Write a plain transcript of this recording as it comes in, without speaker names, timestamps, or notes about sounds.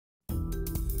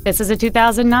This is a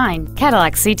 2009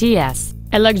 Cadillac CTS,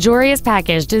 a luxurious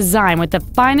package designed with the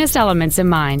finest elements in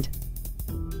mind.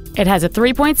 It has a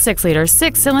 3.6-liter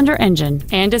six-cylinder engine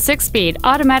and a 6-speed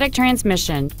automatic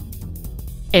transmission.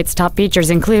 Its top features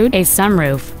include a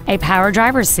sunroof, a power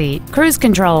driver's seat, cruise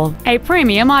control, a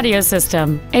premium audio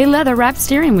system, a leather-wrapped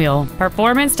steering wheel,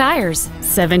 performance tires,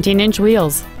 17-inch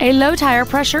wheels, a low tire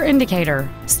pressure indicator,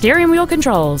 steering wheel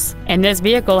controls, and this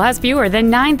vehicle has fewer than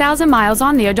 9,000 miles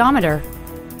on the odometer.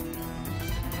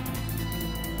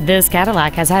 This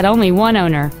Cadillac has had only one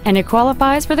owner, and it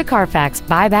qualifies for the Carfax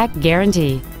buyback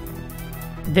guarantee.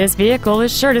 This vehicle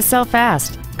is sure to sell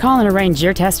fast. Call and arrange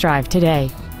your test drive today.